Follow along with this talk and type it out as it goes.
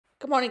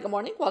Good morning, good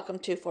morning. Welcome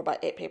to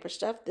 4x8 Paper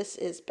Stuff. This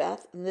is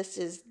Beth, and this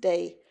is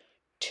day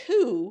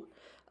 2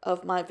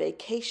 of my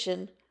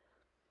vacation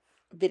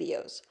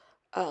videos.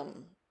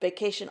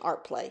 Vacation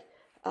art play.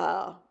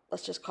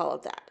 Let's just call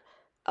it that.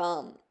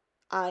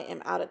 I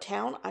am out of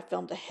town. I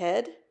filmed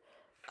ahead.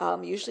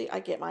 Usually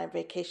I get my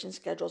vacation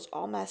schedules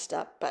all messed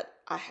up, but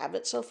I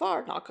haven't so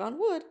far, knock on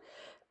wood.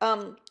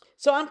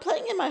 So I'm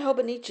playing in my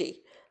Hobonichi.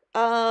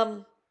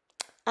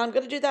 I'm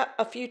going to do that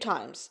a few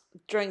times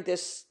during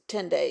this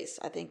 10 days,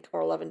 I think,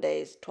 or 11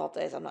 days, 12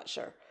 days, I'm not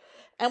sure.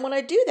 And when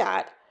I do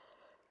that,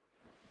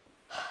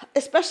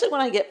 especially when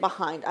I get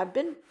behind, I've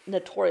been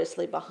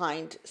notoriously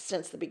behind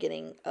since the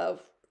beginning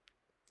of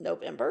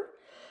November.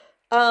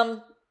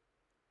 I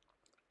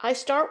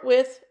start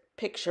with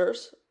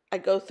pictures. I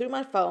go through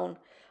my phone.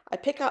 I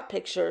pick out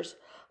pictures.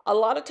 A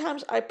lot of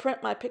times I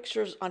print my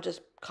pictures on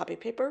just copy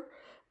paper.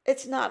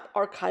 It's not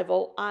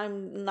archival.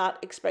 I'm not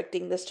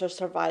expecting this to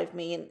survive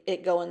me and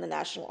it go in the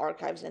National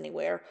Archives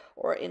anywhere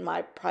or in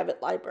my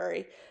private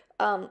library.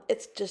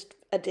 It's just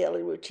a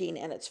daily routine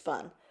and it's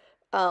fun.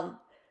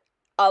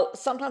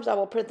 Sometimes I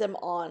will print them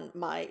on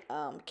my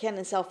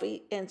Canon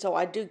Selfie, and so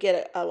I do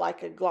get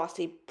like a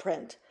glossy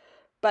print,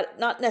 but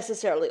not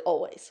necessarily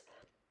always.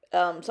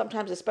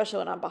 Sometimes, especially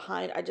when I'm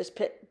behind, I just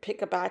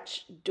pick a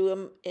batch, do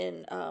them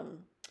in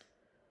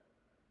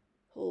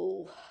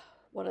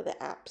one of the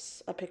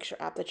apps, a picture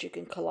app that you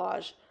can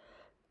collage.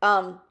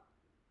 And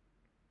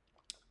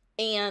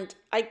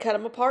I cut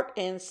them apart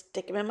and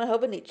stick them in my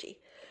Hobonichi.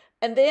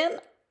 And then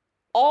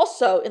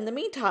also, in the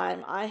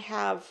meantime, I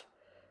have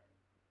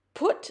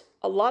put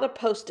a lot of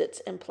Post-its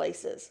in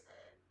places.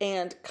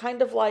 And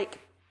kind of like,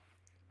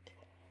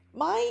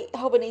 my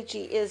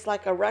Hobonichi is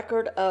like a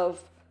record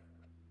of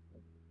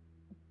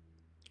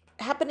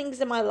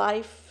happenings in my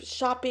life,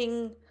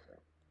 shopping,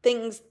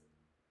 things,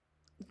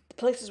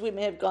 places we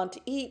may have gone to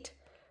eat,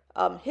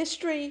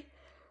 history,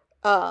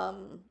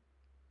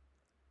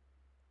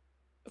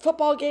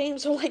 football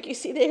games, or like you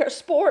see there,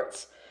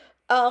 sports,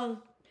 a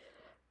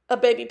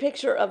baby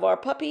picture of our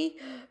puppy,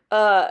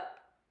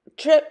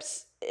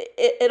 trips.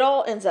 It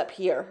all ends up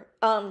here.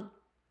 I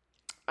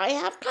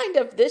have kind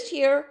of this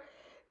year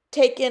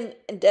taken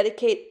and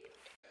dedicated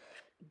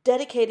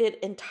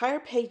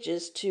entire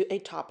pages to a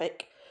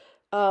topic,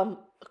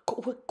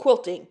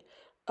 quilting,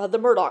 the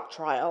Murdoch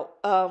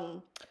trial.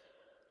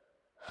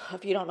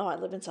 If you don't know, I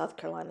live in South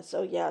Carolina,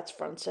 so yeah, it's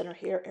front and center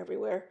here,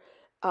 everywhere.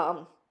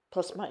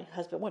 Plus, my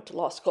husband went to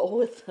law school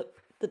with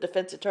the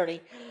defense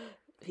attorney.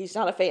 He's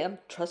not a fan.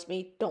 Trust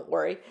me, don't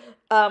worry.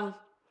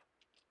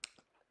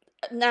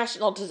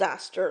 National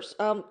disasters.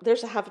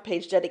 There's a half a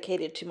page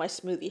dedicated to my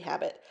smoothie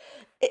habit.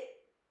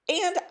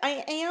 And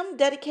I am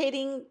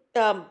dedicating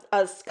a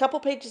couple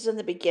pages in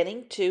the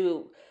beginning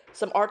to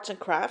some arts and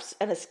crafts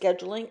and a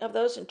scheduling of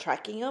those and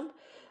tracking them.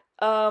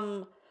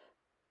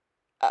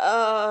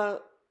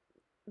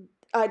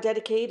 I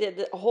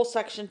dedicated a whole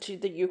section to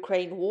the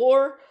Ukraine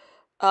war.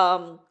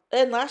 And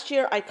last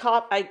year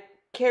I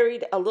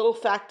carried a little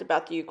fact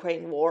about the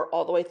Ukraine war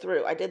all the way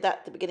through. I did that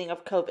at the beginning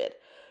of COVID.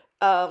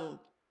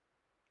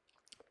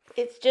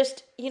 It's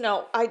just,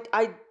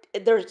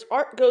 there's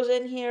art goes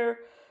in here.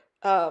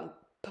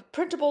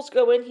 Printables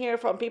go in here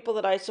from people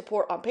that I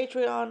support on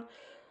Patreon.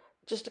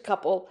 Just a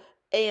couple.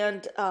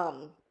 And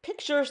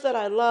pictures that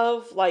I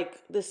love,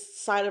 like this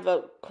side of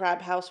a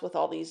crab house with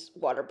all these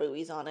water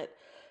buoys on it.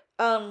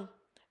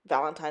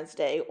 Valentine's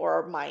Day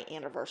or my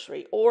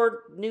anniversary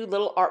or new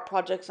little art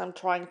projects I'm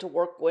trying to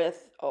work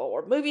with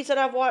or movies that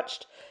I've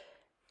watched.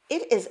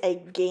 It is a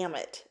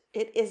gamut.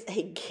 It is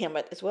a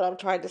gamut is what I'm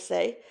trying to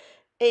say.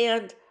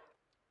 And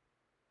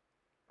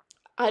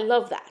I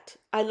love that.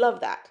 I love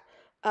that.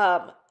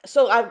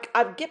 So I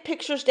get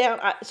pictures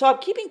down. So I'm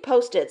keeping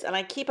Post-its and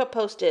I keep a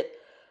Post-it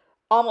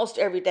almost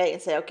every day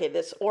and say, okay,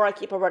 this, or I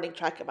keep a running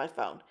track in my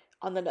phone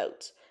on the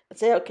notes and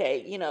say,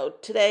 okay,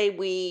 today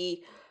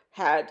we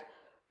had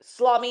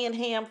salami and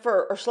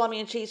salami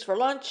and cheese for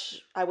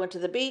lunch. I went to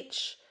the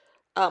beach.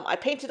 I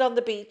painted on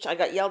the beach. I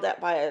got yelled at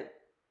by a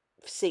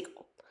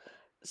seagull.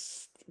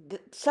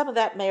 Some of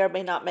that may or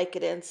may not make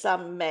it in.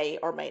 Some may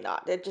or may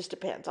not. It just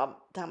depends on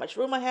how much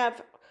room I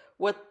have,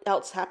 what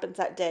else happens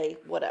that day,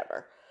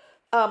 whatever.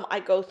 I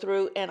go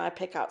through and I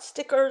pick out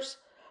stickers.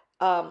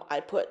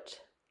 I put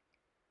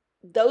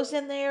those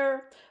in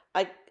there.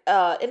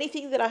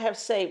 Anything that I have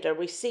saved, a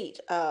receipt,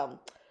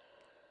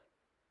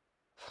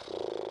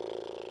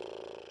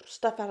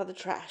 stuff out of the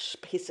trash,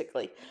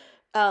 basically.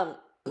 That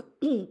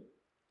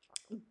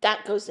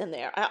goes in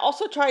there. I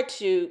also try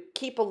to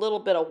keep a little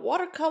bit of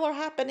watercolor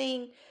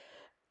happening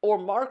or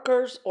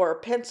markers or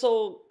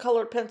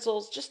colored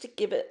pencils, just to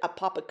give it a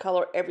pop of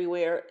color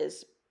everywhere.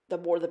 Is the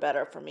more the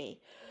better for me.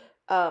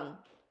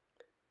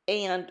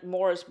 And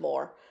more is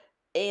more.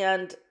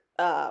 And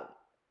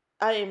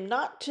I am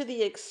not to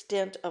the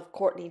extent of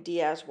Courtney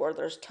Diaz where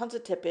there's tons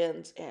of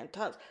tip-ins and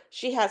tons.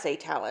 She has a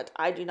talent.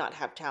 I do not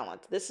have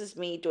talent. This is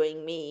me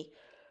doing me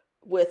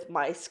with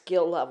my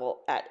skill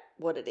level at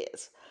what it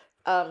is.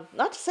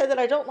 Not to say that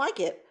I don't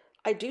like it.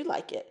 I do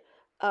like it.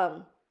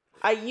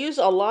 I use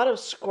a lot of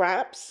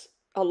scraps,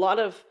 a lot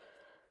of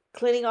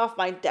cleaning off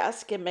my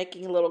desk and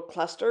making little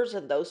clusters,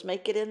 and those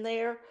make it in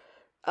there.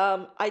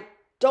 I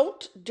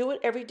don't do it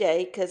every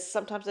day because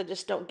sometimes I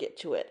just don't get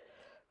to it.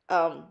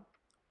 Um,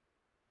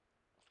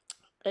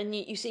 and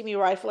you see me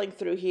rifling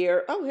through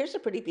here. Oh, here's a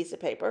pretty piece of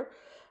paper.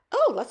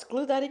 Oh, let's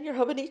glue that in your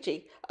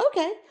Hobonichi.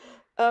 Okay.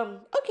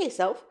 Okay,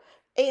 self.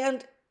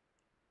 And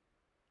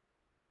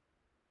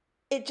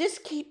it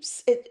just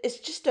keeps it's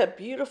just a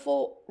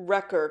beautiful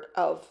record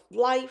of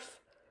life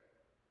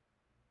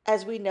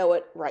as we know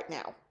it right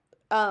now.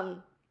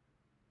 Um,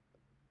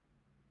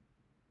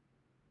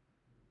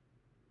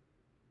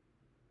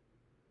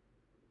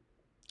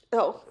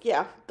 oh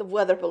yeah, the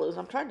weather balloons.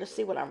 I'm trying to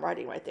see what I'm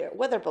writing right there.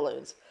 Weather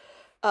balloons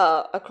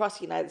across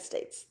the United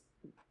States.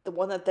 The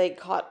one that they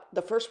caught,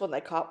 the first one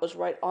they caught was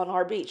right on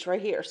our beach,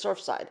 right here,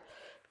 Surfside.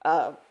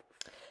 Uh,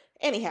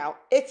 Anyhow,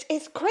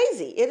 it's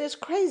crazy. It is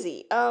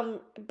crazy.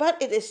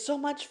 But it is so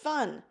much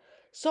fun,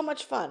 so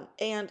much fun,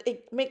 and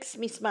it makes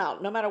me smile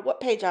no matter what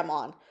page I'm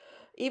on.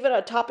 Even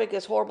a topic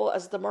as horrible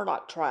as the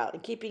Murdoch trial,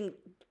 and keeping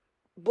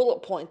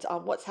bullet points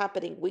on what's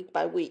happening week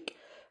by week.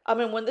 I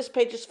mean, when this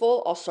page is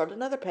full, I'll start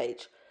another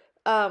page.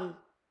 Um,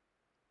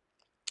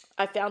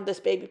 I found this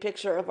baby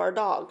picture of our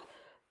dog,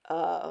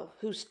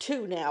 who's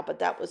 2 now, but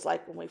that was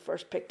like when we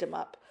first picked him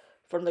up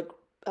from the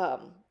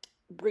um,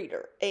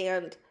 breeder.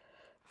 And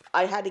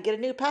I had to get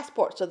a new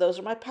passport. So those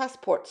are my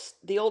passports,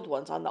 the old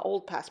ones on the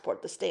old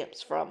passport, the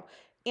stamps from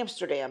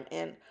Amsterdam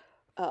and,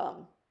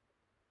 um,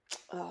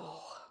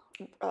 oh,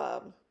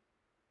 um,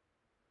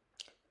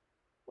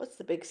 what's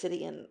the big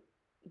city in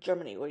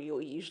Germany where you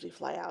usually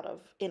fly out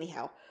of?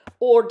 Anyhow,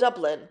 or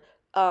Dublin.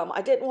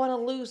 I didn't want to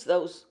lose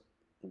those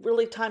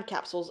really time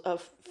capsules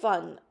of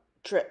fun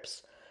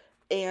trips,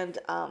 and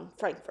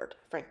Frankfurt,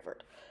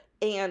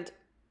 and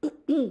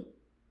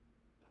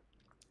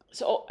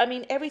so I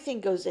mean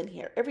everything goes in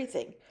here.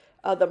 Everything.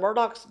 The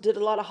Murdochs did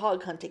a lot of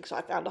hog hunting, so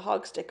I found a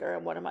hog sticker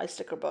in one of my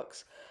sticker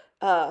books.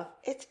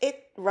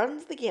 It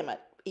runs the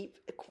gamut.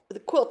 The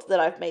quilt that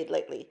I've made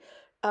lately,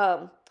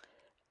 um,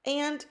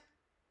 and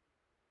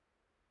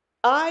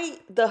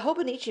the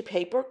Hobonichi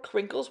paper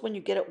crinkles when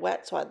you get it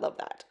wet, so I love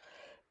that.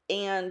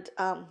 And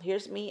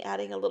here's me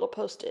adding a little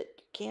post-it.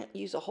 You can't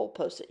use a whole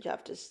post-it. You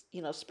have to,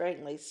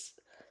 sparingly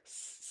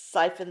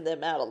siphon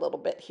them out a little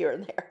bit here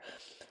and there.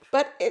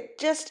 But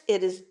it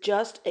is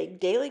just a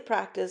daily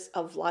practice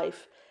of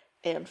life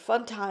and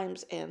fun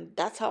times, and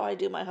that's how I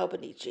do my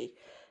Hobonichi.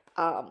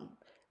 Um,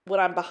 when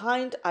I'm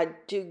behind, I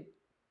do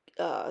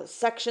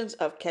sections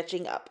of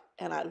catching up,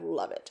 and I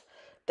love it.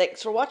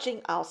 Thanks for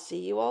watching. I'll see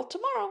you all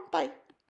tomorrow. Bye.